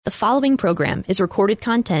The following program is recorded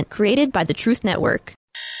content created by the Truth Network.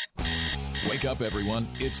 Wake up, everyone.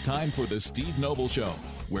 It's time for the Steve Noble Show,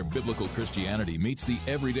 where biblical Christianity meets the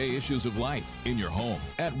everyday issues of life in your home,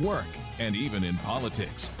 at work, and even in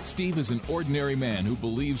politics. Steve is an ordinary man who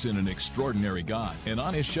believes in an extraordinary God, and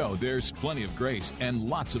on his show, there's plenty of grace and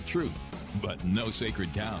lots of truth, but no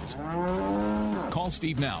sacred cows. Call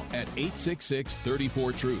Steve now at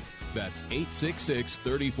 866-34-TRUTH. That's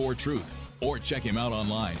 866-34-TRUTH. Or check him out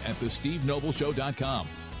online at thestevenobleshow.com.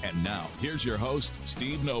 And now, here's your host,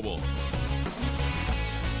 Steve Noble.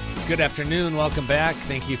 Good afternoon. Welcome back.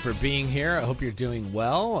 Thank you for being here. I hope you're doing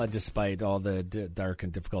well, despite all the dark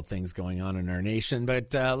and difficult things going on in our nation.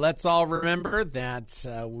 But let's all remember that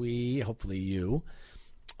we, hopefully you,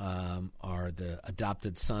 are the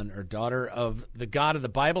adopted son or daughter of the God of the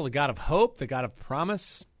Bible, the God of hope, the God of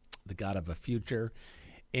promise, the God of a future.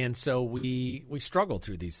 And so we struggle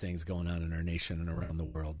through these things going on in our nation and around the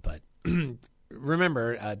world. But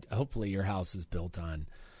remember, hopefully your house is built on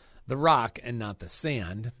the rock and not the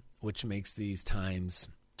sand, which makes these times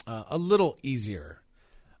a little easier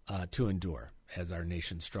to endure as our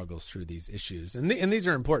nation struggles through these issues. And these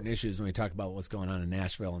are important issues when we talk about what's going on in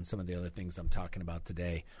Nashville and some of the other things I'm talking about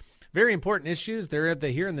today. Very important issues. They're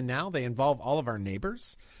the here and the now. They involve all of our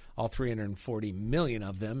neighbors, all 340 million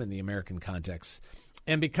of them in the American context.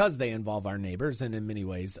 And because they involve our neighbors, and in many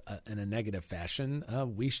ways in a negative fashion,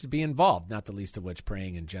 we should be involved, not the least of which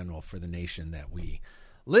praying in general for the nation that we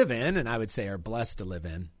live in, and I would say are blessed to live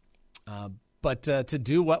in, but to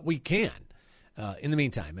do what we can in the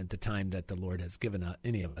meantime, at the time that the Lord has given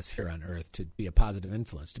any of us here on earth to be a positive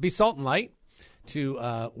influence, to be salt and light,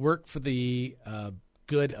 to work for the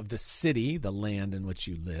good of the city, the land in which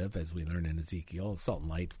you live, as we learn in Ezekiel, salt and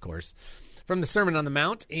light, of course, from the Sermon on the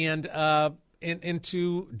Mount, and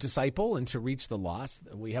to disciple and to reach the lost.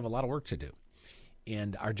 We have a lot of work to do.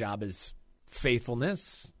 And our job is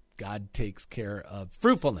faithfulness. God takes care of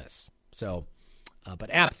fruitfulness. So,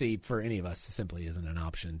 but apathy for any of us simply isn't an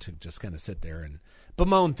option to just kind of sit there and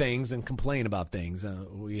bemoan things and complain about things.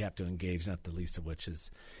 We have to engage, not the least of which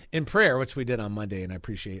is in prayer, which we did on Monday, and I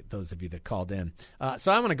appreciate those of you that called in.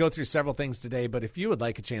 So I want to go through several things today, but if you would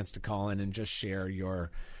like a chance to call in and just share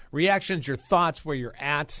your reactions, your thoughts, where you're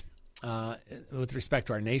at, with respect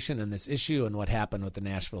to our nation and this issue and what happened with the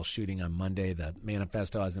Nashville shooting on Monday. The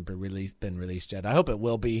manifesto hasn't been released yet. I hope it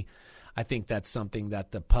will be. I think that's something that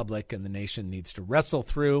the public and the nation needs to wrestle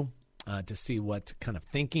through to see what kind of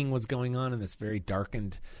thinking was going on in this very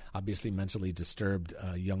darkened, obviously mentally disturbed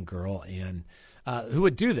young girl, and who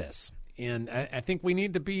would do this. And I think we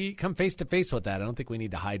need to come face-to-face with that. I don't think we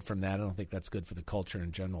need to hide from that. I don't think that's good for the culture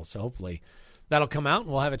in general. So hopefully that'll come out, and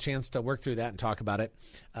we'll have a chance to work through that and talk about it.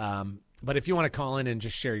 But if you want to call in and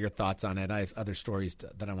just share your thoughts on it, I have other stories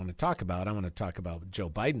that I want to talk about. I want to talk about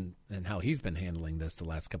Joe Biden and how he's been handling this the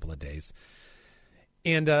last couple of days.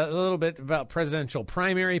 And a little bit about presidential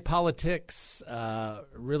primary politics,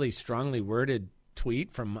 really strongly worded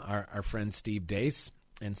tweet from our friend Steve Deace,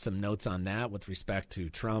 and some notes on that with respect to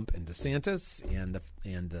Trump and DeSantis. And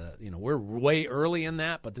we're way early in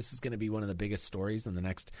that, but this is going to be one of the biggest stories in the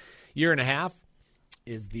next year and a half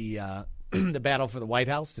is the the battle for the White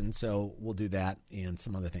House. And so we'll do that and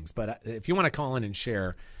some other things. But if you want to call in and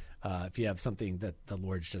share, if you have something that the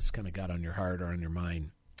Lord's just kind of got on your heart or on your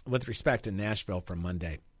mind with respect to Nashville from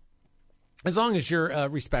Monday, as long as you're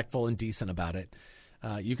respectful and decent about it,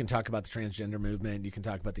 you can talk about the transgender movement. You can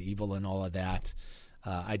talk about the evil and all of that.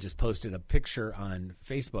 I just posted a picture on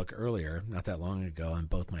Facebook earlier, not that long ago, on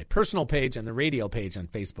both my personal page and the radio page on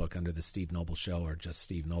Facebook under the Steve Noble Show or just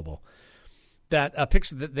Steve Noble. That a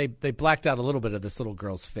picture that they blacked out a little bit of this little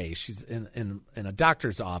girl's face. She's in a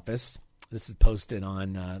doctor's office. This is posted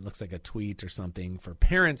on, looks like a tweet or something, for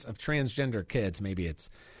parents of transgender kids. Maybe it's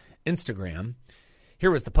Instagram. Here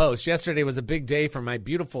was the post. Yesterday was a big day for my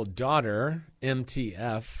beautiful daughter,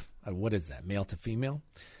 MTF. What is that, male to female?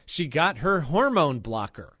 She got her hormone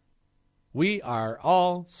blocker. We are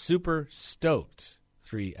all super stoked.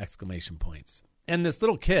 3 exclamation points. And this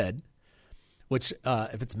little kid, which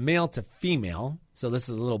if it's male to female, so this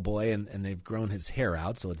is a little boy, and they've grown his hair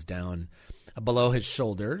out, so it's down below his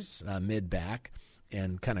shoulders, mid-back,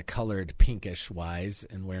 and kind of colored pinkish-wise,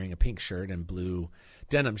 and wearing a pink shirt and blue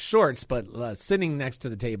denim shorts, but sitting next to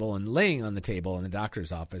the table and laying on the table in the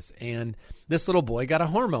doctor's office. And this little boy got a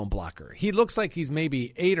hormone blocker. He looks like he's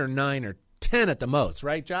maybe 8 or 9 or 10 at the most,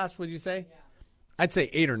 right, Josh, would you say? Yeah. I'd say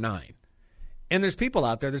 8 or 9. And there's people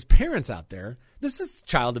out there, there's parents out there. This is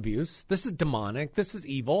child abuse. This is demonic. This is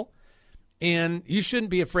evil. And you shouldn't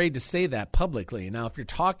be afraid to say that publicly. Now, if you're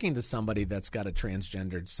talking to somebody that's got a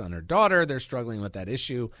transgendered son or daughter, they're struggling with that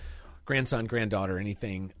issue, grandson, granddaughter,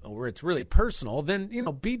 anything where it's really personal, then,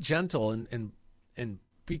 be gentle and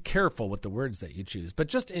be careful with the words that you choose. But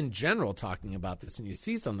just in general, talking about this, and you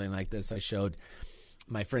see something like this, I showed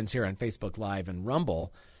my friends here on Facebook Live and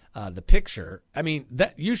Rumble the picture. I mean,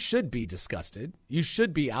 that you should be disgusted. You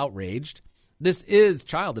should be outraged. This is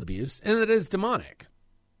child abuse, and it is demonic.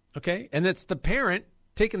 Okay? And it's the parent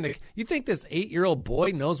taking you think this 8-year-old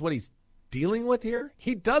boy knows what he's dealing with here?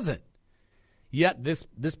 He doesn't. Yet this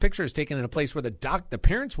picture is taken in a place where the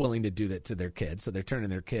parent's willing to do that to their kid, so they're turning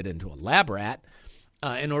their kid into a lab rat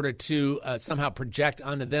in order to somehow project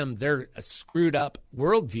onto them their screwed up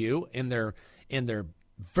worldview and their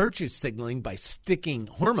virtue signaling by sticking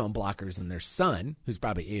hormone blockers in their son, who's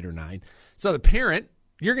probably 8 or 9. So the parent,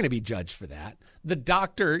 you're going to be judged for that. The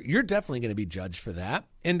doctor, you're definitely going to be judged for that.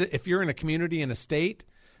 And if you're in a community, in a state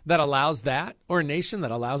that allows that, or a nation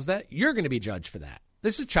that allows that, you're going to be judged for that.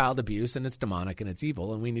 This is child abuse, and it's demonic, and it's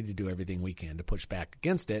evil, and we need to do everything we can to push back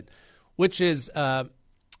against it, which is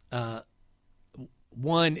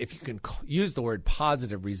one, if you can use the word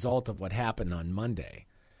positive result of what happened on Monday,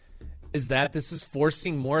 is that this is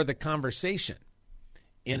forcing more of the conversation.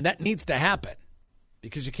 And that needs to happen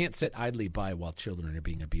because you can't sit idly by while children are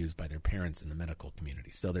being abused by their parents in the medical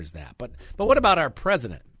community. So there's that. But what about our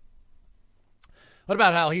president? What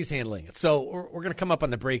about how he's handling it? So we're going to come up on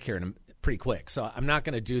the break here pretty quick. So I'm not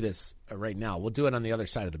going to do this right now. We'll do it on the other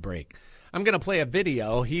side of the break. I'm going to play a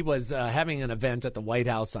video. He was having an event at the White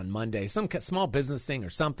House on Monday, some small business thing or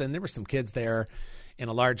something. There were some kids there in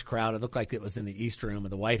a large crowd. It looked like it was in the East Room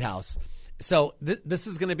of the White House. So this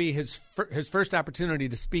is going to be his first opportunity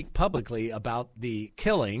to speak publicly about the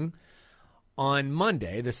killing on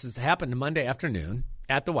Monday. This has happened Monday afternoon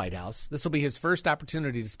at the White House. This will be his first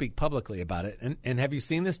opportunity to speak publicly about it. And have you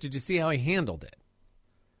seen this? Did you see how he handled it?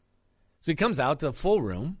 So he comes out to the full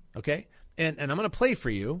room, okay? And I'm going to play for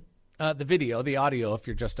you the video, the audio, if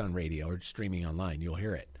you're just on radio or streaming online, you'll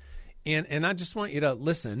hear it. And I just want you to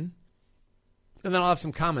listen, and then I'll have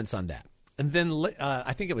some comments on that. And then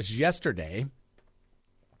I think it was yesterday,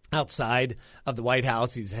 outside of the White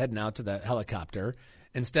House, he's heading out to the helicopter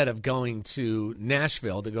instead of going to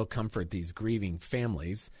Nashville to go comfort these grieving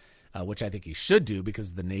families, which I think he should do because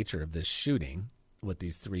of the nature of this shooting with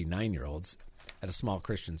these 3 9-year-olds at a small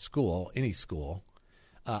Christian school, any school.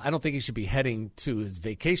 I don't think he should be heading to his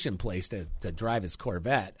vacation place to drive his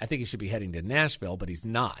Corvette. I think he should be heading to Nashville, but he's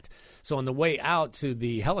not. So on the way out to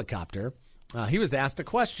the helicopter, he was asked a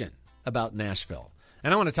question about Nashville.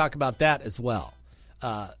 And I want to talk about that as well.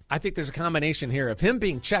 I think there's a combination here of him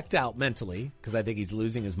being checked out mentally, because I think he's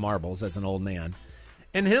losing his marbles as an old man,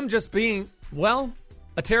 and him just being, well,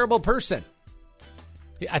 a terrible person.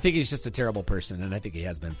 I think he's just a terrible person, and I think he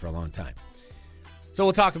has been for a long time. So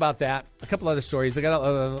we'll talk about that. A couple other stories. I got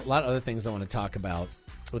a lot of other things I want to talk about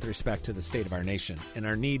with respect to the state of our nation and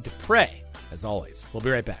our need to pray, as always. We'll be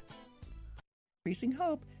right back. Increasing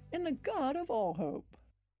hope in the God of all hope.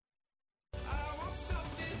 I want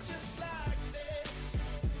something just like this.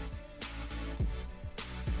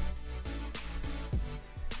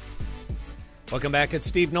 Welcome back. It's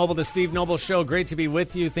Steve Noble, The Steve Noble Show. Great to be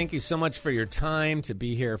with you. Thank you so much for your time to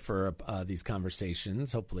be here for these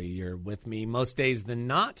conversations. Hopefully you're with me most days than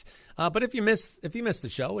not. But if you miss the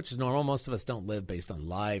show, which is normal, most of us don't live based on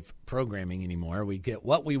live programming anymore. We get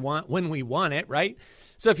what we want when we want it, right?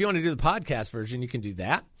 So if you want to do the podcast version, you can do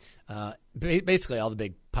that. Basically all the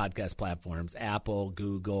big podcast platforms, Apple,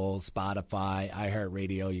 Google, Spotify,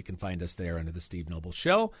 iHeartRadio. You can find us there under The Steve Noble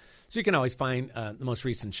Show. So you can always find the most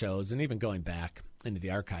recent shows and even going back into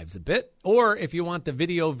the archives a bit. Or if you want the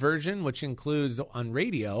video version, which includes on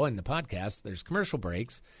radio and the podcast, there's commercial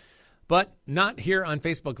breaks, but not here on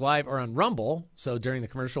Facebook Live or on Rumble. So during the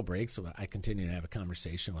commercial breaks, I continue to have a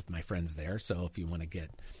conversation with my friends there. So if you want to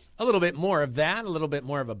get a little bit more of that, a little bit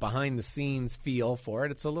more of a behind-the-scenes feel for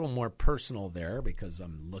it, it's a little more personal there because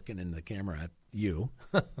I'm looking into the camera at you,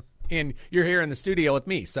 and you're here in the studio with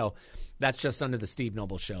me. So that's just under The Steve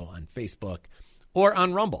Noble Show on Facebook or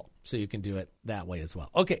on Rumble, so you can do it that way as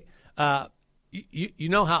well. Okay, you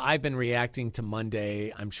know how I've been reacting to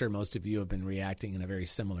Monday. I'm sure most of you have been reacting in a very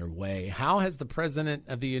similar way. How has the President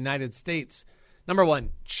of the United States, number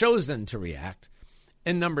one, chosen to react,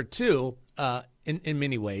 and number two, in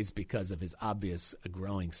many ways, because of his obvious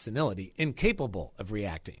growing senility, incapable of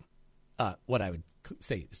reacting, what I would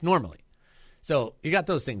say is normally. So you got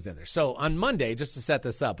those things in there. So on Monday, just to set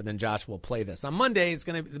this up, and then Josh will play this. On Monday,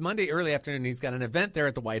 Monday early afternoon, he's got an event there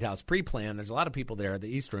at the White House, pre-planned. There's a lot of people there at the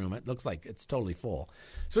East Room. It looks like it's totally full.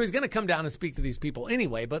 So he's going to come down and speak to these people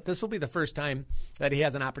anyway, but this will be the first time that he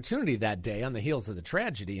has an opportunity that day on the heels of the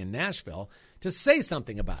tragedy in Nashville to say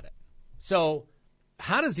something about it. So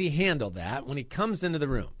how does he handle that when he comes into the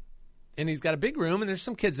room? And he's got a big room, and there's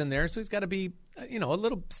some kids in there, so he's got to be, a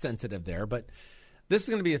little sensitive there. But this is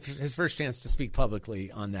going to be his first chance to speak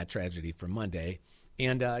publicly on that tragedy from Monday.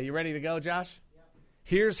 And you ready to go, Josh? Yeah.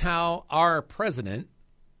 Here's how our president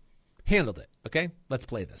handled it. Okay, let's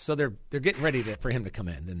play this. So they're getting ready for him to come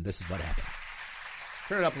in, and this is what happens.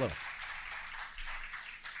 Turn it up a little.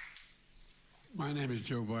 My name is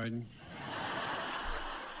Joe Biden.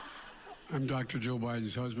 I'm Dr. Joe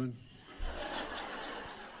Biden's husband.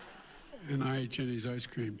 And I ate Jenny's ice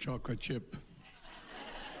cream, chocolate chip.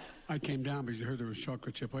 I came down because I heard there was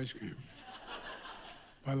chocolate chip ice cream.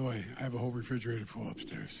 By the way, I have a whole refrigerator full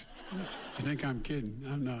upstairs. You think I'm kidding?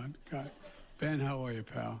 I'm not. God. Ben, how are you,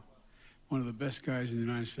 pal? One of the best guys in the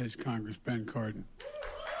United States Congress, Ben Cardin.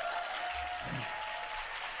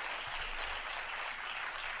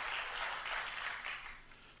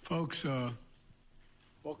 Folks,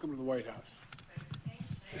 welcome to the White House.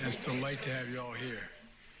 It's a delight to have you all here.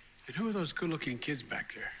 And who are those good-looking kids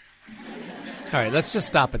back there? All right, let's just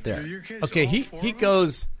stop it there. Okay, he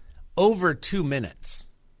goes over 2 minutes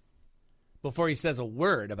before he says a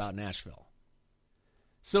word about Nashville.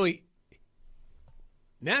 So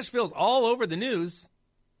Nashville's all over the news.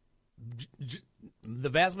 The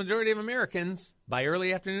vast majority of Americans, by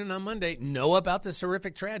early afternoon on Monday, know about this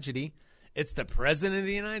horrific tragedy. It's the president of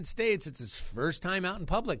the United States. It's his first time out in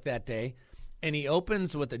public that day. And he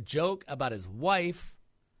opens with a joke about his wife.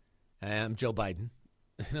 I'm Joe Biden.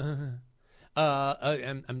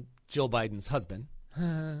 I'm Joe Biden's husband.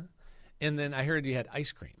 And then I heard you had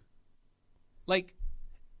ice cream. Like,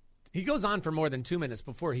 he goes on for more than 2 minutes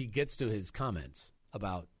before he gets to his comments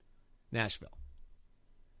about Nashville.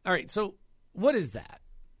 All right, so what is that?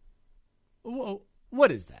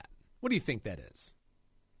 What is that? What do you think that is?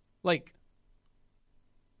 Like,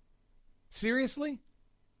 seriously?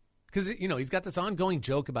 Because, he's got this ongoing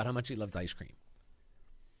joke about how much he loves ice cream.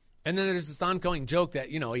 And then there's this ongoing joke that,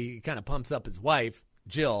 he kind of pumps up his wife,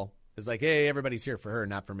 Jill, is like, hey, everybody's here for her,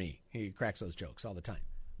 not for me. He cracks those jokes all the time.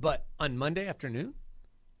 But on Monday afternoon,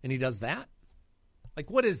 and he does that? Like,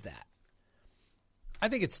 what is that? I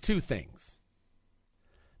think it's two things.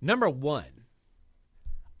 Number one,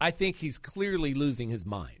 I think he's clearly losing his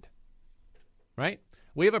mind, right?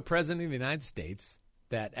 We have a president of the United States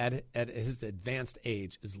that at his advanced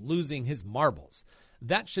age is losing his marbles.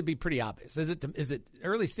 That should be pretty obvious. Is it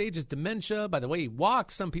early stages dementia? By the way he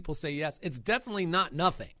walks, some people say yes. It's definitely not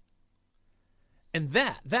nothing. And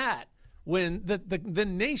that when the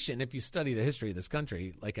nation, if you study the history of this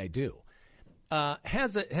country like I do,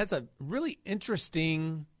 has a really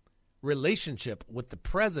interesting relationship with the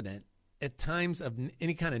president at times of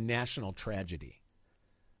any kind of national tragedy.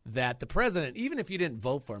 That the president, even if you didn't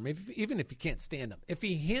vote for him, even if you can't stand him, if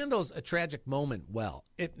he handles a tragic moment well,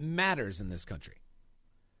 it matters in this country.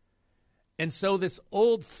 And so this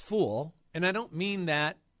old fool, and I don't mean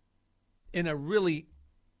that in a really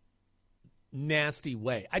nasty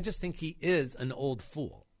way. I just think he is an old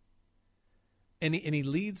fool. And he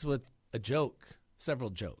leads with a joke, several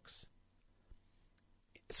jokes.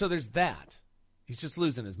 So there's that. He's just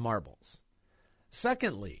losing his marbles.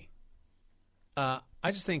 Secondly, I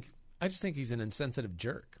just think he's an insensitive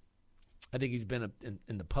jerk. I think he's been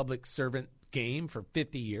in the public servant game for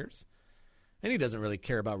 50 years. And he doesn't really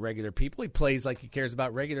care about regular people. He plays like he cares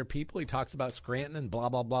about regular people. He talks about Scranton and blah,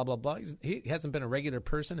 blah, blah, blah, blah. He hasn't been a regular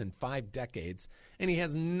person in 5 decades. And he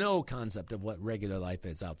has no concept of what regular life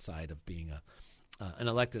is outside of being an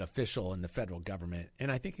elected official in the federal government.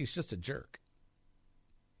 And I think he's just a jerk.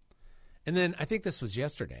 And then I think this was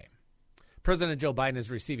yesterday. President Joe Biden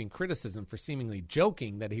is receiving criticism for seemingly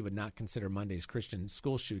joking that he would not consider Monday's Christian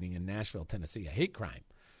school shooting in Nashville, Tennessee, a hate crime.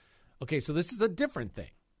 Okay, so this is a different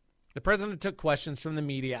thing. The president took questions from the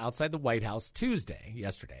media outside the White House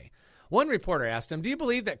yesterday. One reporter asked him, do you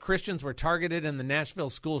believe that Christians were targeted in the Nashville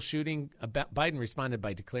school shooting? Biden responded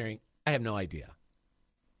by declaring, I have no idea.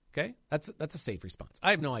 Okay, that's a safe response.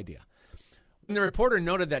 I have no idea. When the reporter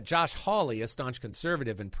noted that Josh Hawley, a staunch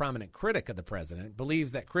conservative and prominent critic of the president,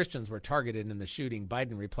 believes that Christians were targeted in the shooting,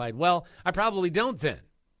 Biden replied, well, I probably don't then.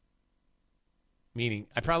 Meaning,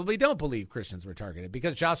 I probably don't believe Christians were targeted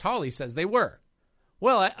because Josh Hawley says they were.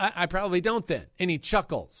 Well, I probably don't then. And he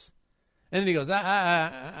chuckles. And then he goes,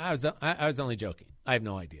 I was only joking. I have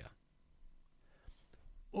no idea.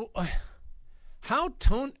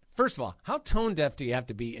 First of all, how tone deaf do you have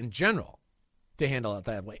to be in general to handle it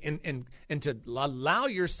that way? And to allow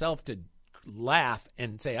yourself to laugh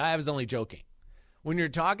and say, I was only joking. When you're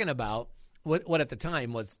talking about what at the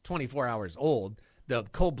time was 24 hours old, the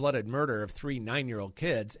cold-blooded murder of 3 9-year-old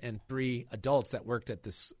kids and 3 adults that worked at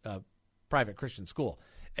this private Christian school.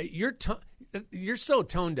 You're so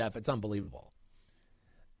tone deaf, it's unbelievable.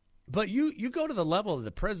 But you go to the level of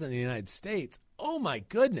the president of the United States, oh my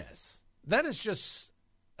goodness. That is just,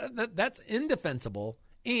 that's indefensible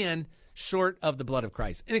and short of the blood of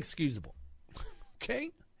Christ. Inexcusable.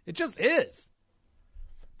 Okay? It just is.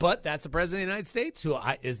 But that's the president of the United States, who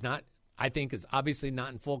I think is obviously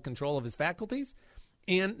not in full control of his faculties.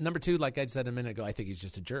 And number two, like I said a minute ago, I think he's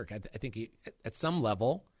just a jerk. I think he, at some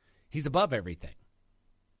level, he's above everything.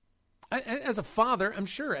 As a father, I'm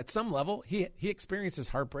sure at some level he experiences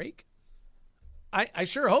heartbreak. I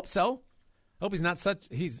sure hope so. Hope he's not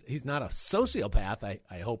he's not a sociopath.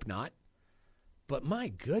 I hope not. But my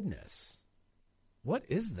goodness, what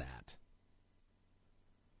is that?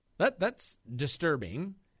 That's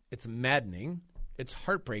disturbing. It's maddening. It's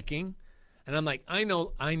heartbreaking. And I'm like, I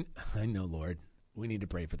know, Lord, we need to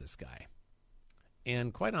pray for this guy.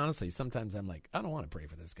 And quite honestly, sometimes I'm like, I don't want to pray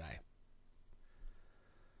for this guy.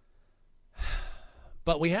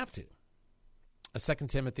 But we have to. 2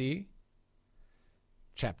 Timothy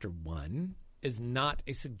chapter 1 is not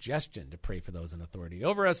a suggestion to pray for those in authority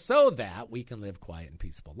over us so that we can live quiet and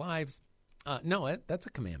peaceable lives. No, that's a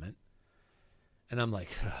commandment. And I'm like,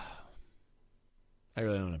 I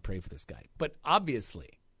really don't want to pray for this guy. But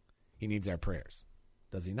obviously, he needs our prayers.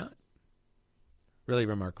 Does he not? Really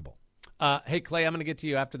remarkable. Hey, Clay, I'm going to get to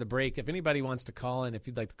you after the break. If anybody wants to call in, if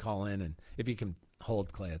you'd like to call in, and if you can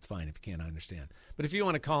hold, Clay, it's fine. If you can't, I understand. But if you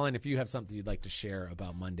want to call in, if you have something you'd like to share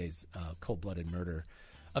about Monday's cold-blooded murder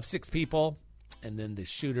of 6 people, and then the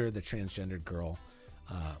shooter, the transgendered girl,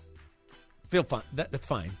 feel fine. That's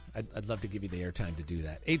fine. I'd love to give you the airtime to do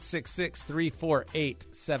that.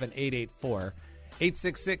 866-348-7884.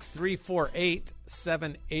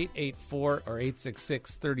 866-348-7884 or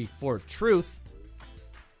 866-34-TRUTH.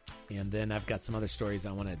 And then I've got some other stories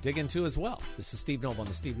I want to dig into as well. This is Steve Noble on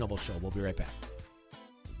The Steve Noble Show. We'll be right back.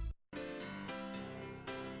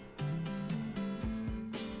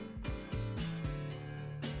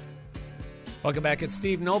 Welcome back. It's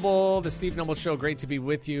Steve Noble, The Steve Noble Show. Great to be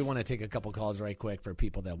with you. I want to take a couple calls right quick for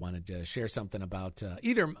people that wanted to share something about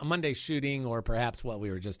either a Monday shooting or perhaps what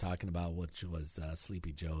we were just talking about, which was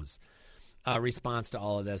Sleepy Joe's response to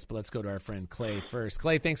all of this. But let's go to our friend Clay first.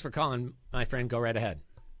 Clay, thanks for calling, my friend. Go right ahead.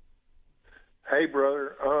 Hey,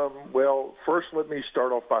 brother. Well, first let me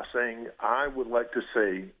start off by saying I would like to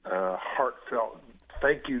say heartfelt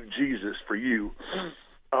thank you, Jesus, for you.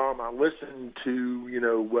 I listened to,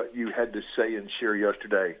 what you had to say and share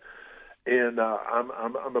yesterday, and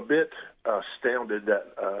I'm a bit astounded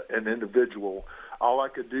that an individual, all I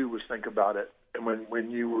could do was think about it, and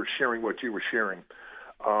when you were sharing what you were sharing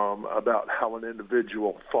about how an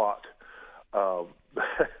individual thought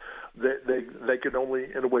they could only,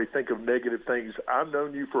 in a way, think of negative things. I've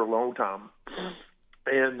known you for a long time.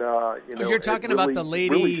 And, you're talking about the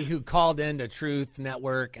lady who called into Truth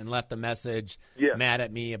Network and left a message mad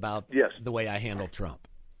at me about the way I handled Trump.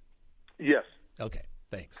 Yes. Okay,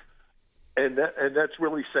 thanks. And that's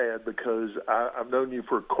really sad because I've known you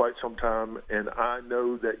for quite some time, and I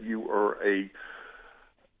know that you are a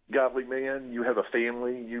godly man. You have a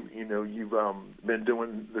family. You've been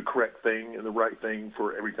doing the correct thing and the right thing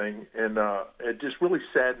for everything. And it just really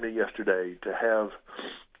saddened me yesterday to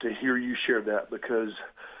hear you share that because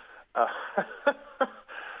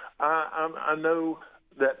I know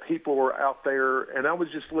that people are out there, and I was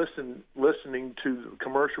just listening to the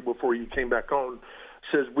commercial before you came back on.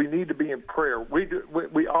 Says we need to be in prayer.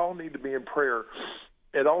 We all need to be in prayer.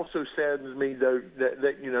 It also saddens me though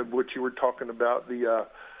that what you were talking about, the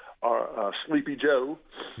Sleepy Joe.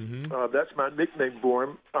 Mm-hmm. That's my nickname for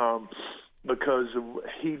him because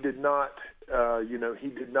he did not. He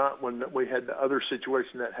did not, when we had the other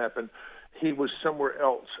situation that happened, he was somewhere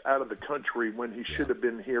else out of the country when he should have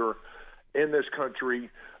been here in this country,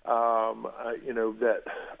 and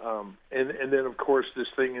then, of course, this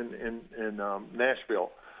thing in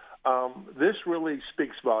Nashville. This really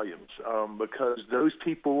speaks volumes because those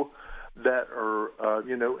people that are,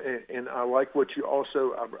 and I like what you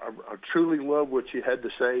also, I truly love what you had to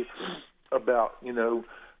say about,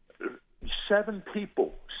 7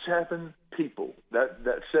 people,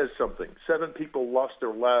 that says something. 7 people lost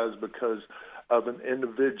their lives because of an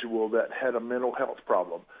individual that had a mental health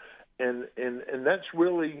problem. And that's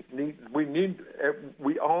really neat.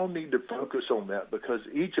 We all need to focus on that because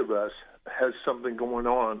each of us has something going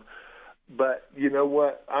on. But you know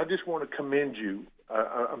what? I just want to commend you.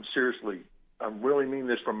 I'm seriously, I really mean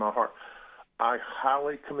this from my heart. I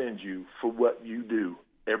highly commend you for what you do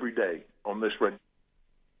every day on this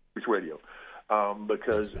radio.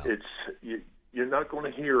 Because you're not going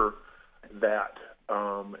to hear that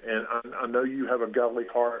And I know you have a godly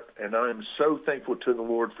heart, and I am so thankful to the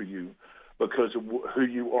Lord for you because of who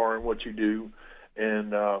you are and what you do.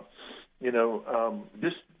 And,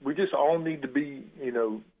 we just all need to be,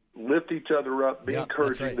 lift each other up, be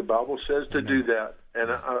encouraging. Right. The Bible says to do that.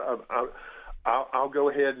 And I'll go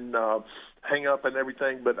ahead and hang up and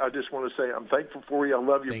everything, but I just want to say I'm thankful for you. I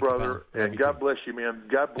love you, brother. And God bless you, man.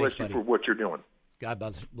 God bless you for what you're doing. God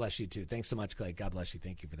bless you, too. Thanks so much, Clay. God bless you.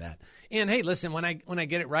 Thank you for that. And, hey, listen, when I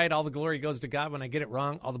get it right, all the glory goes to God. When I get it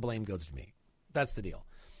wrong, all the blame goes to me. That's the deal.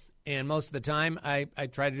 And most of the time, I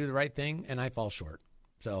try to do the right thing, and I fall short.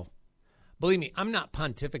 So, believe me, I'm not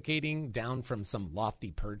pontificating down from some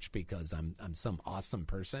lofty perch because I'm some awesome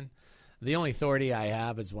person. The only authority I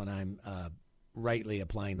have is when I'm rightly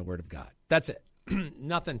applying the Word of God. That's it.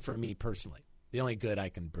 Nothing for me personally. The only good I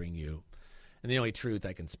can bring you and the only truth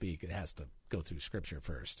I can speak, it has to go through Scripture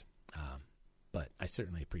first. But I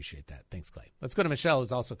certainly appreciate that. Thanks, Clay. Let's go to Michelle,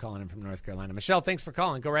 who's also calling in from North Carolina. Michelle, thanks for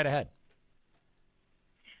calling. Go right ahead.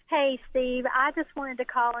 Hey, Steve. I just wanted to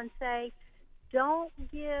call and say, don't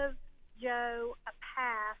give Joe a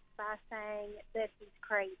pass by saying that he's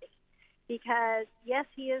crazy. Because, yes,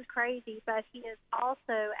 he is crazy, but he is also,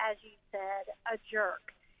 as you said, a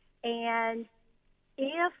jerk. And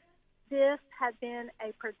if this had been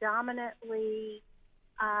a predominantly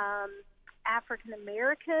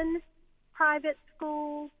African-American private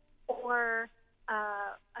school or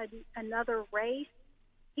another race,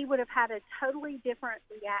 he would have had a totally different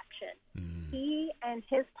reaction. He and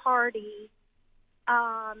his party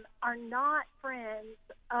are not friends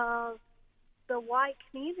of the white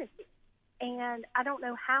community. And I don't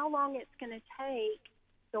know how long it's going to take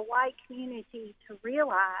the white community to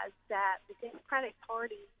realize that the Democratic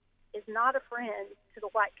Party is not a friend to the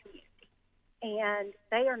white community. And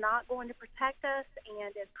they are not going to protect us.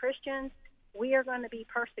 And as Christians, we are going to be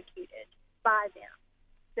persecuted by them.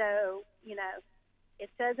 So, it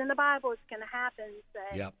says in the Bible it's going to happen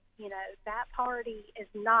that, that party is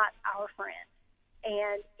not our friend.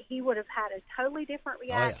 And he would have had a totally different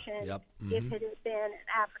reaction if it had been an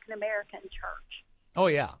African-American church. Oh,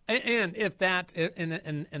 yeah. And if that,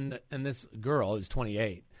 and this girl is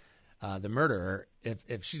 28, the murderer,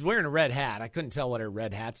 if she's wearing a red hat, I couldn't tell what her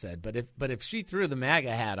red hat said, but if she threw the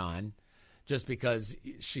MAGA hat on just because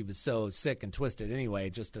she was so sick and twisted anyway,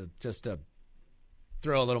 just to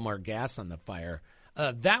throw a little more gas on the fire,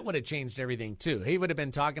 that would have changed everything, too. He would have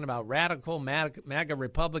been talking about radical MAGA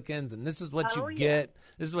Republicans, and this is what you get.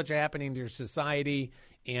 This is what's happening to your society.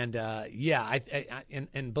 And,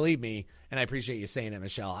 and believe me, and I appreciate you saying it,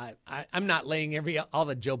 Michelle, I'm not laying all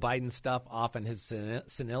the Joe Biden stuff off on his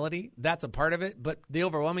senility. That's a part of it. But the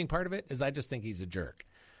overwhelming part of it is I just think he's a jerk.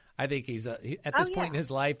 I think at this point in his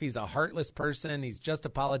life, he's a heartless person. He's just a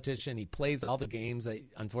politician. He plays all the games that,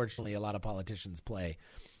 unfortunately, a lot of politicians play.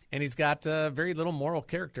 And he's got very little moral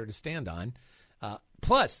character to stand on.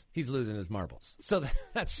 Plus, he's losing his marbles. So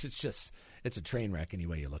it's a train wreck any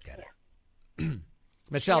way you look at it.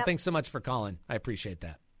 Michelle, thanks so much for calling. I appreciate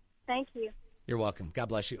that. Thank you. You're welcome. God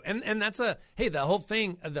bless you. And that's the whole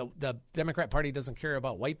thing, the Democrat Party doesn't care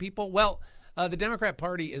about white people. Well, the Democrat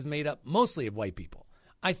Party is made up mostly of white people.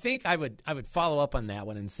 I think I would follow up on that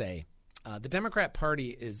one and say the Democrat Party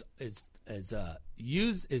is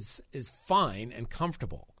fine and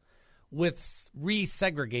comfortable with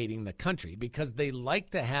resegregating the country because they like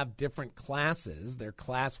to have different classes. They're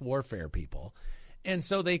class warfare people. And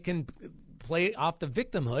so they can play off the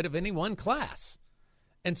victimhood of any one class.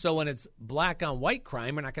 And so when it's black on white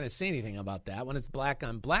crime, we're not going to say anything about that. When it's black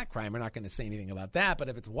on black crime, we're not going to say anything about that. But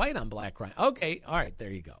if it's white on black crime, okay, all right,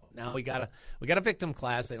 there you go. Now we got a victim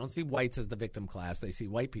class. They don't see whites as the victim class. They see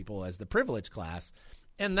white people as the privileged class.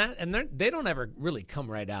 And they don't ever really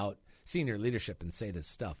come right out, senior leadership, and say this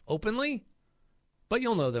stuff openly. But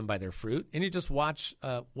you'll know them by their fruit. And you just watch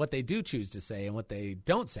what they do choose to say and what they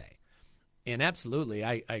don't say. And absolutely,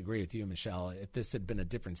 I agree with you, Michelle. If this had been a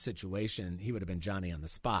different situation, he would have been Johnny on the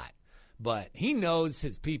spot. But he knows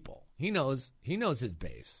his people. He knows his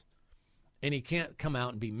base. And he can't come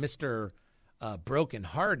out and be Mr.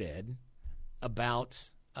 Brokenhearted about,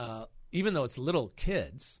 even though it's little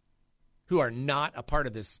kids who are not a part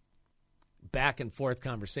of this back and forth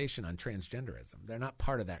conversation on transgenderism. They're not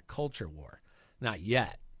part of that culture war. Not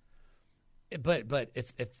yet. But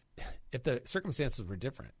if the circumstances were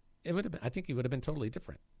different, it would have been, I think he would have been totally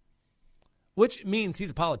different, which means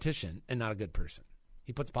he's a politician and not a good person.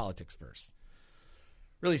 He puts politics first.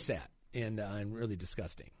 Really sad and really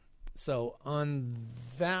disgusting. So on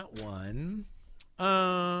that one,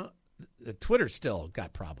 Twitter still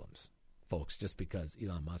got problems. folks, just because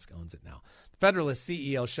Elon Musk owns it now. Federalist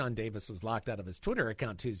CEO Sean Davis was locked out of his Twitter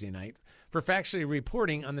account Tuesday night for factually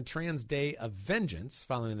reporting on the Trans Day of Vengeance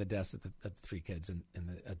following the deaths of the 3 kids and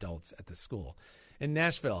the adults at the school. In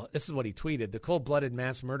Nashville, this is what he tweeted. The cold-blooded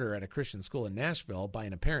mass murder at a Christian school in Nashville by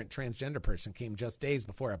an apparent transgender person came just days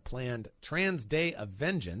before a planned Trans Day of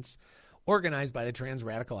Vengeance organized by the Trans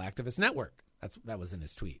Radical Activist Network. That was in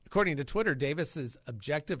his tweet. According to Twitter, Davis's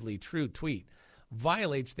objectively true tweet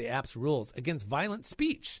violates the app's rules against violent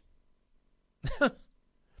speech.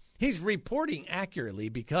 He's reporting accurately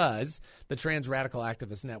because the Trans Radical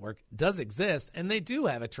Activist Network does exist, and they do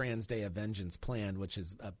have a Trans Day of Vengeance planned, which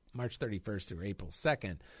is March 31st through April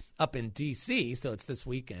 2nd up in D.C., so it's this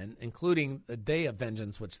weekend, including the Day of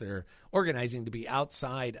Vengeance, which they're organizing to be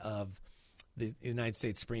outside of the United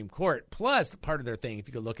States Supreme Court. Plus, part of their thing, if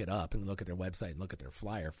you could look it up and look at their website and look at their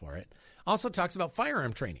flyer for it, also talks about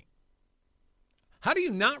firearm training. How do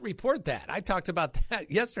you not report that? I talked about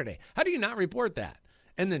that yesterday. How do you not report that?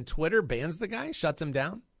 And then Twitter bans the guy, shuts him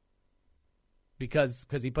down because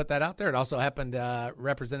he put that out there. It also happened to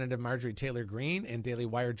Representative Marjorie Taylor Greene and Daily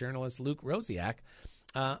Wire journalist Luke Rosiak.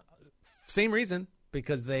 Same reason,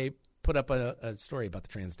 because they put up a story about the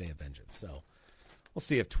Trans Day of Vengeance. So we'll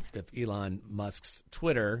see if Elon Musk's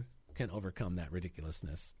Twitter can overcome that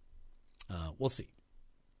ridiculousness. We'll see.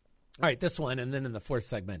 All right, this one, and then in the fourth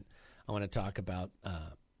segment, I want to talk about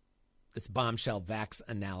this bombshell vax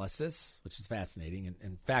analysis, which is fascinating,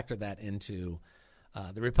 and factor that into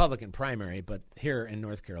the Republican primary. But here in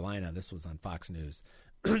North Carolina, this was on Fox News.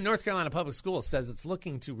 North Carolina Public Schools says it's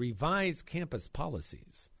looking to revise campus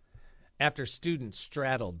policies after students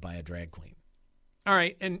straddled by a drag queen. All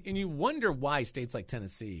right, and you wonder why states like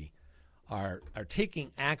Tennessee are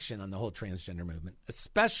taking action on the whole transgender movement,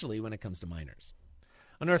 especially when it comes to minors.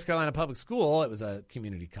 A North Carolina public school, it was a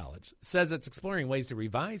community college, says it's exploring ways to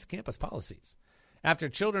revise campus policies after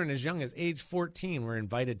children as young as age 14 were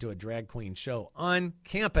invited to a drag queen show on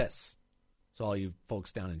campus. So all you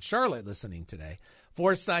folks down in Charlotte listening today,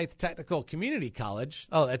 Forsyth Technical Community College,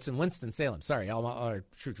 that's in Winston-Salem, sorry, all our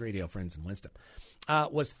Truth Radio friends in Winston,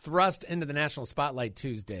 was thrust into the national spotlight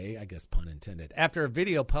Tuesday, I guess pun intended, after a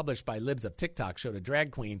video published by Libs of TikTok showed a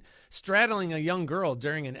drag queen straddling a young girl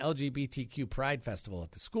during an LGBTQ pride festival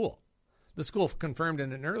at the school. The school confirmed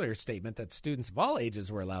in an earlier statement that students of all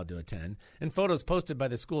ages were allowed to attend, and photos posted by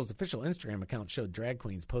the school's official Instagram account showed drag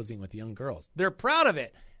queens posing with young girls. They're proud of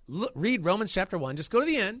it. Read Romans chapter 1. Just go to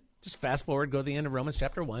the end. Just fast forward, go to the end of Romans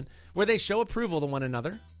chapter 1, where they show approval to one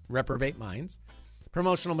another, reprobate minds.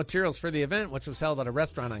 Promotional materials for the event, which was held at a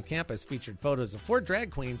restaurant on campus, featured photos of 4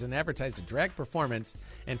 drag queens and advertised a drag performance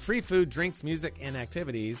and free food, drinks, music, and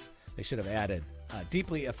activities. They should have added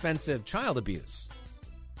deeply offensive child abuse.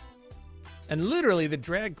 And literally the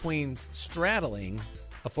drag queens straddling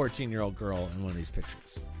a 14-year-old girl in one of these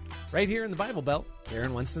pictures. Right here in the Bible Belt, here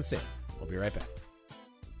in Winston-Salem. We'll be right back.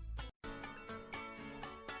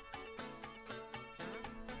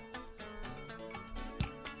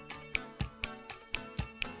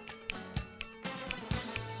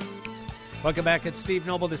 Welcome back. It's Steve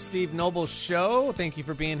Noble, the Steve Noble Show. Thank you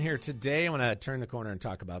for being here today. I want to turn the corner and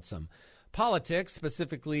talk about some politics,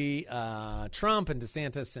 specifically Trump and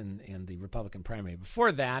DeSantis and the Republican primary.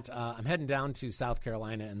 Before that, I'm heading down to South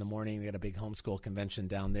Carolina in the morning. They got a big homeschool convention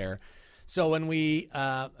down there. So when we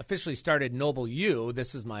officially started Noble U,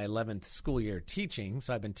 this is my 11th school year teaching.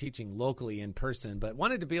 So I've been teaching locally in person, but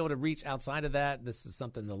wanted to be able to reach outside of that. This is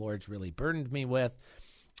something the Lord's really burdened me with,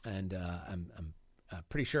 and I'm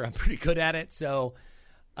pretty sure I'm pretty good at it. So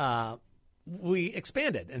we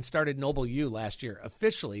expanded and started Noble U last year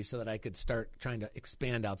officially so that I could start trying to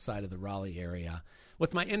expand outside of the Raleigh area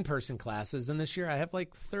with my in-person classes. And this year I have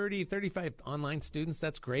like 30, 35 online students.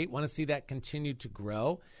 That's great. Want to see that continue to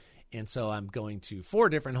grow. And so I'm going to 4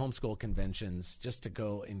 different homeschool conventions just to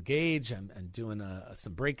go engage. I'm doing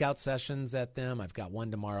some breakout sessions at them. I've got one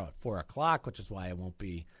tomorrow at 4 o'clock, which is why I won't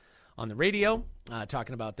be on the radio,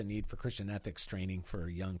 talking about the need for Christian ethics training for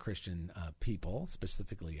young Christian people,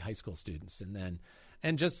 specifically high school students,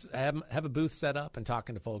 and just have a booth set up and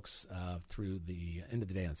talking to folks through the end of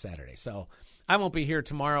the day on Saturday. So I won't be here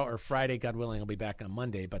tomorrow or Friday. God willing, I'll be back on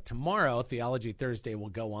Monday. But tomorrow, Theology Thursday will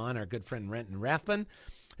go on. Our good friend Renton Rathbun,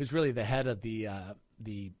 who's really the head of the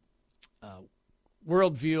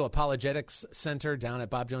Worldview Apologetics Center down at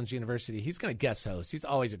Bob Jones University. He's going to guest host. He's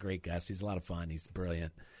always a great guest. He's a lot of fun. He's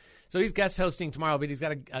brilliant. So he's guest hosting tomorrow, but he's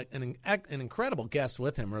got an incredible guest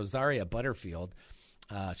with him, Rosaria Butterfield.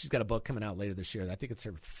 She's got a book coming out later this year. I think it's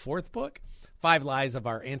her 4th book, 5 Lies of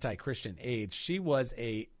Our Anti-Christian Age. She was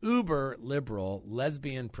a uber liberal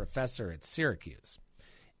lesbian professor at Syracuse.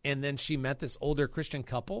 And then she met this older Christian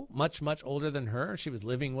couple, much, much older than her. She was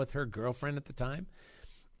living with her girlfriend at the time.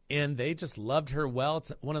 And they just loved her well.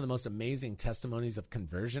 It's one of the most amazing testimonies of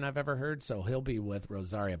conversion I've ever heard. So he'll be with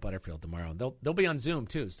Rosaria Butterfield tomorrow. They'll be on Zoom,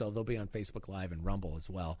 too. So they'll be on Facebook Live and Rumble as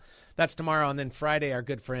well. That's tomorrow. And then Friday, our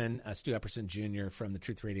good friend Stu Epperson Jr. from the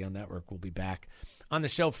Truth Radio Network will be back on the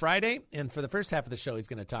show Friday. And for the first half of the show, he's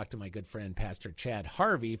going to talk to my good friend, Pastor Chad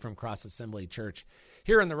Harvey from Cross Assembly Church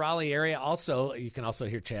here in the Raleigh area. Also, you can also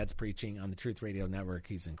hear Chad's preaching on the Truth Radio Network.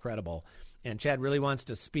 He's incredible. And Chad really wants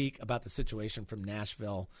to speak about the situation from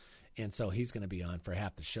Nashville. And so he's going to be on for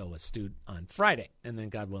half the show with Stu on Friday. And then,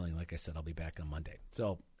 God willing, like I said, I'll be back on Monday.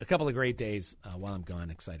 So a couple of great days while I'm gone.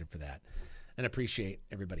 Excited for that. And appreciate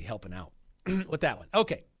everybody helping out with that one.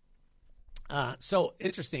 Okay. So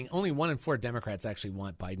interesting. Only 1 in 4 Democrats actually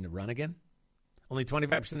want Biden to run again. Only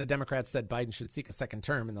 25% of Democrats said Biden should seek a second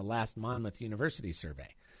term in the last Monmouth University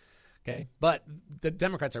survey. Okay, but the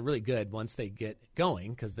Democrats are really good once they get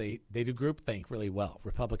going because they do groupthink really well.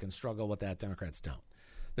 Republicans struggle with that. Democrats don't.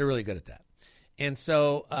 They're really good at that. And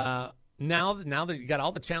so now that you got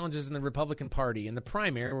all the challenges in the Republican Party in the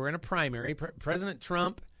primary, we're in a primary. President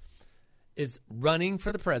Trump is running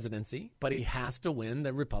for the presidency, but he has to win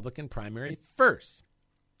the Republican primary first.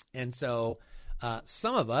 And so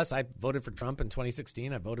some of us, I voted for Trump in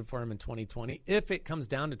 2016. I voted for him in 2020. If it comes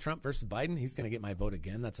down to Trump versus Biden, he's going to get my vote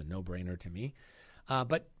again. That's a no-brainer to me.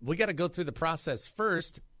 But we got to go through the process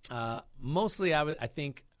first. Mostly, I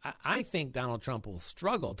think Donald Trump will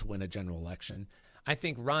struggle to win a general election. I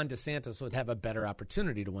think Ron DeSantis would have a better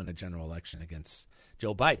opportunity to win a general election against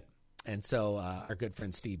Joe Biden. And so our good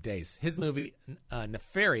friend Steve Dace, his movie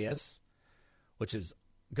Nefarious, which is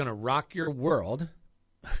going to rock your world.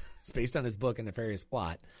 It's based on his book, A Nefarious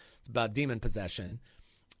Plot. It's about demon possession.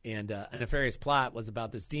 And A Nefarious Plot was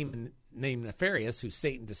about this demon named Nefarious who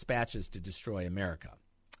Satan dispatches to destroy America.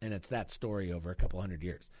 And it's that story over a couple hundred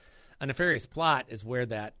years. A Nefarious Plot is where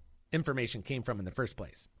that information came from in the first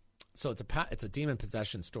place. So it's a demon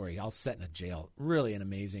possession story, all set in a jail. Really an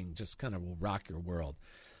amazing, just kind of will rock your world.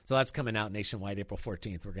 So that's coming out nationwide April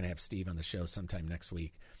 14th. We're going to have Steve on the show sometime next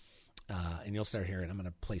week. And you'll start hearing, I'm going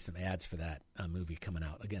to play some ads for that movie coming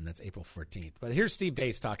out. Again, that's April 14th. But here's Steve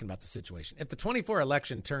Dace talking about the situation. If the 24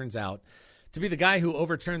 election turns out to be the guy who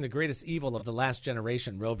overturned the greatest evil of the last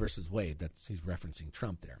generation, Roe versus Wade, he's referencing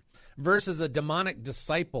Trump there, versus a demonic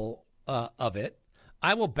disciple of it,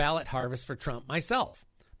 I will ballot harvest for Trump myself.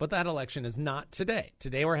 But that election is not today.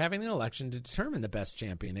 Today we're having an election to determine the best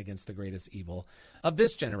champion against the greatest evil of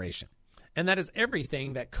this generation. And that is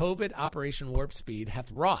everything that COVID Operation Warp Speed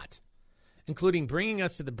hath wrought, including bringing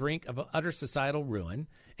us to the brink of utter societal ruin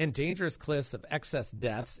and dangerous cliffs of excess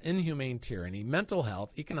deaths, inhumane tyranny, mental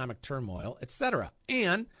health, economic turmoil, etc.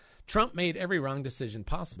 And Trump made every wrong decision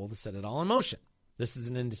possible to set it all in motion. This is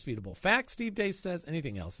an indisputable fact, Steve Dace says.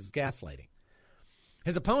 Anything else is gaslighting.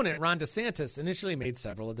 His opponent, Ron DeSantis, initially made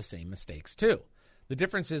several of the same mistakes, too. The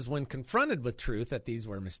difference is when confronted with truth that these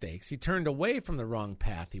were mistakes, he turned away from the wrong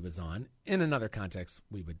path he was on. In another context,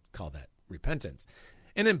 we would call that repentance,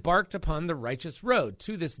 and embarked upon the righteous road.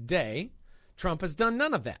 To this day, Trump has done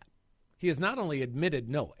none of that. He has not only admitted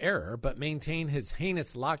no error, but maintained his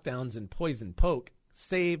heinous lockdowns and poison poke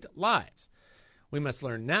saved lives. We must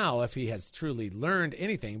learn now if he has truly learned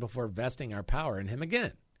anything before vesting our power in him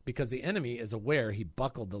again, because the enemy is aware he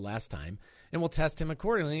buckled the last time and will test him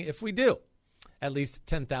accordingly if we do. At least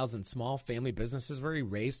 10,000 small family businesses were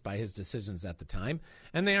erased by his decisions at the time,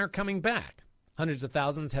 and they aren't coming back. Hundreds of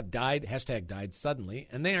thousands have died, #died suddenly,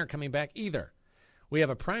 and they aren't coming back either. We have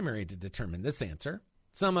a primary to determine this answer.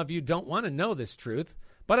 Some of you don't want to know this truth,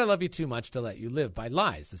 but I love you too much to let you live by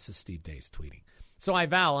lies. This is Steve Dace tweeting. So I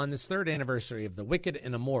vow on this third anniversary of the wicked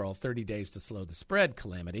and immoral 30 days to slow the spread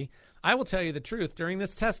calamity, I will tell you the truth during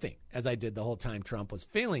this testing, as I did the whole time Trump was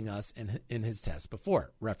failing us in his test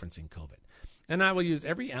before, referencing COVID. And I will use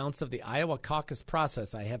every ounce of the Iowa caucus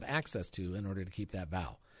process I have access to in order to keep that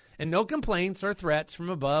vow. And no complaints or threats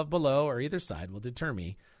from above, below, or either side will deter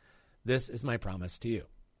me. This is my promise to you.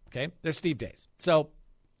 Okay? There's Steve Dace. So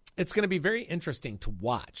it's going to be very interesting to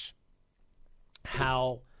watch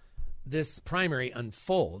how this primary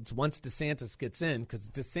unfolds once DeSantis gets in, because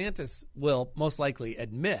DeSantis will most likely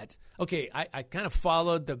admit, okay, I kind of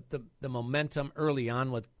followed the momentum early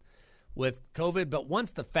on with COVID, but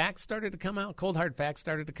once the facts started to come out, cold hard facts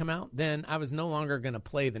started to come out, then I was no longer going to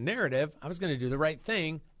play the narrative. I was going to do the right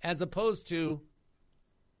thing as opposed to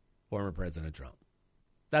former President Trump.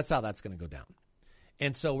 That's how that's going to go down.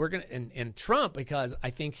 And so we're going to, and Trump, because I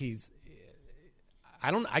think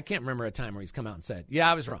I can't remember a time where he's come out and said, yeah,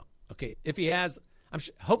 I was wrong. Okay, if he has,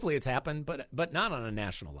 hopefully it's happened, but not on a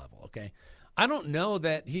national level, okay? I don't know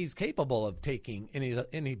that he's capable of taking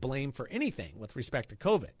any blame for anything with respect to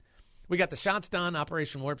COVID. We got the shots done,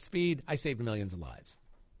 Operation Warp Speed. I saved millions of lives.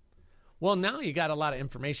 Well, now you got a lot of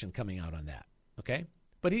information coming out on that, okay?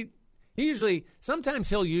 But he usually, sometimes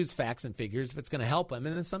he'll use facts and figures if it's going to help him,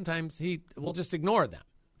 and then sometimes he will just ignore them,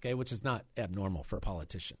 okay, which is not abnormal for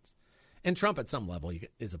politicians. And Trump, at some level,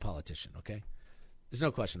 is a politician, okay? There's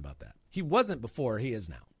no question about that. He wasn't before, he is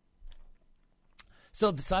now.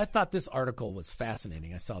 So I thought this article was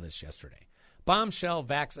fascinating. I saw this yesterday. Bombshell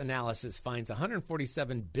Vax analysis finds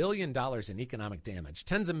 $147 billion in economic damage,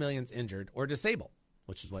 tens of millions injured or disabled,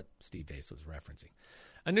 which is what Steve Deace was referencing.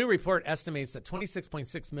 A new report estimates that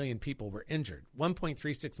 26.6 million people were injured,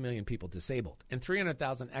 1.36 million people disabled, and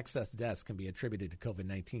 300,000 excess deaths can be attributed to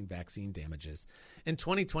COVID-19 vaccine damages in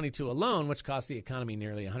 2022 alone, which cost the economy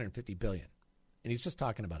nearly $150 billion. And he's just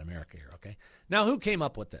talking about America here, okay? Now, who came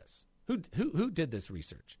up with this? Who did this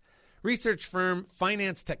research? Research firm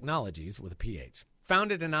Finance Technologies, with a PH,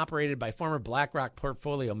 founded and operated by former BlackRock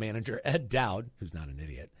portfolio manager Ed Dowd, who's not an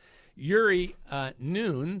idiot, Yuri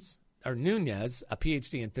Nunez, a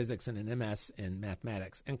PhD in physics and an MS in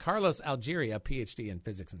mathematics, and Carlos Algeria, a PhD in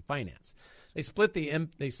physics and finance. They split the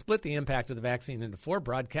impact of the vaccine into 4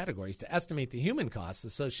 broad categories to estimate the human costs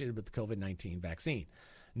associated with the COVID-19 vaccine.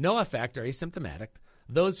 No effect or asymptomatic,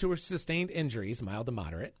 those who sustained injuries, mild to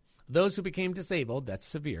moderate, those who became disabled, that's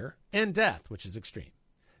severe, and death, which is extreme.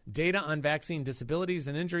 Data on vaccine disabilities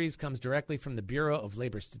and injuries comes directly from the Bureau of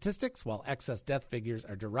Labor Statistics, while excess death figures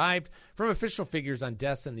are derived from official figures on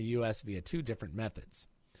deaths in the U.S. via 2 different methods.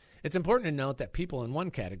 It's important to note that people in one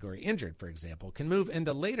category, injured, for example, can move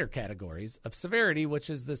into later categories of severity, which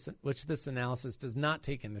this analysis does not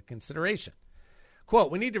take into consideration.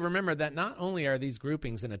 Quote, we need to remember that not only are these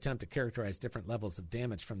groupings an attempt to characterize different levels of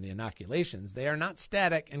damage from the inoculations, they are not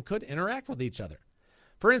static and could interact with each other.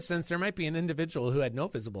 For instance, there might be an individual who had no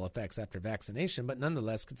visible effects after vaccination, but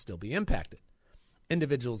nonetheless could still be impacted.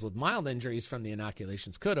 Individuals with mild injuries from the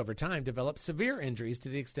inoculations could, over time, develop severe injuries to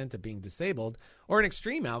the extent of being disabled or an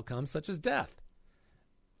extreme outcome such as death.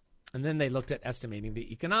 And then they looked at estimating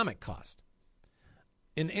the economic cost.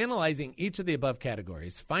 In analyzing each of the above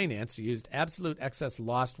categories, finance used absolute excess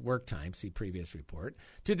lost work time, see previous report,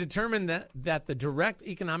 to determine that the direct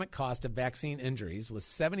economic cost of vaccine injuries was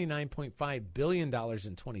 $79.5 billion in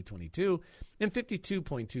 2022 and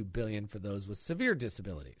 $52.2 billion for those with severe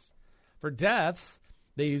disabilities. For deaths,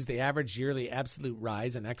 they used the average yearly absolute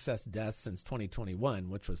rise in excess deaths since 2021,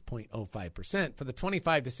 which was 0.05%, for the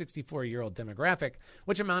 25 to 64-year-old demographic,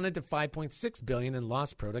 which amounted to $5.6 billion in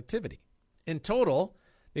lost productivity. In total,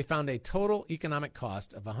 they found a total economic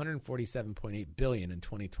cost of $147.8 billion in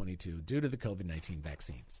 2022 due to the COVID-19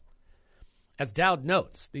 vaccines. As Dowd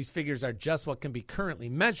notes, these figures are just what can be currently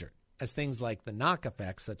measured, as things like the knock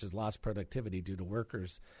effects, such as lost productivity due to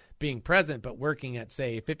workers being present but working at,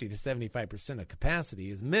 say, 50 to 75% of capacity,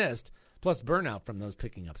 is missed, plus burnout from those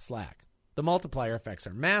picking up slack. The multiplier effects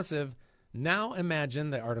are massive. Now imagine,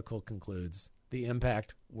 the article concludes, the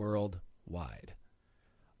impact worldwide.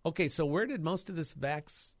 Okay, so where did most of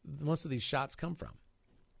these shots come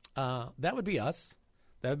from? That would be us.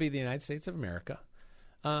 That would be the United States of America,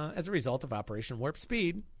 as a result of Operation Warp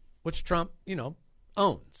Speed, which Trump,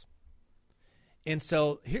 owns. And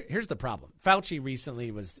so here's the problem. Fauci recently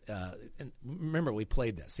was, remember we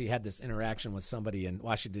played this. He had this interaction with somebody in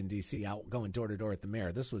Washington, D.C., out going door to door at the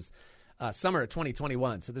mayor. This was summer of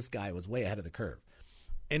 2021, so this guy was way ahead of the curve.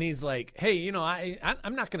 And he's like, hey,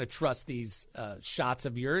 I'm not going to trust these shots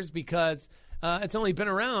of yours because it's only been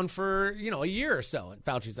around for, a year or so. And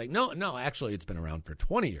Fauci's like, no, actually, it's been around for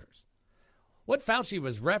 20 years. What Fauci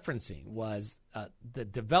was referencing was the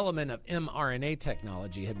development of mRNA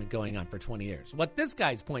technology had been going on for 20 years. What this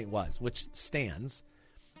guy's point was, which stands,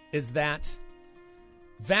 is that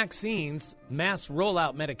vaccines, mass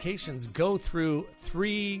rollout medications, go through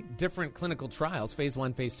 3 different clinical trials, phase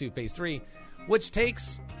 1, phase 2, phase 3, which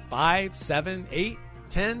takes 5, 7, 8,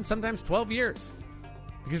 10, sometimes 12 years.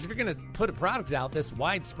 Because if you're going to put a product out this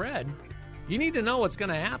widespread, you need to know what's going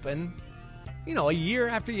to happen, a year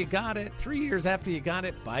after you got it, 3 years after you got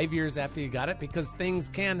it, 5 years after you got it, because things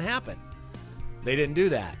can happen. They didn't do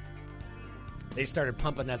that. They started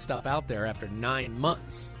pumping that stuff out there after 9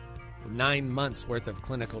 months. 9 months worth of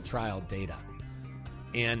clinical trial data.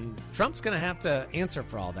 And Trump's going to have to answer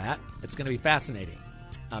for all that. It's going to be fascinating.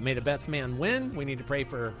 May the best man win. We need to pray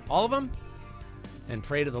for all of them and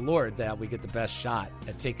pray to the Lord that we get the best shot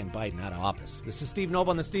at taking Biden out of office. This is Steve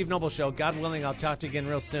Noble on The Steve Noble Show. God willing, I'll talk to you again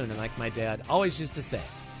real soon. And like my dad always used to say,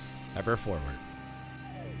 ever forward.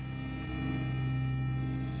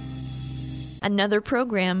 Another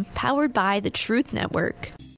program powered by the Truth Network.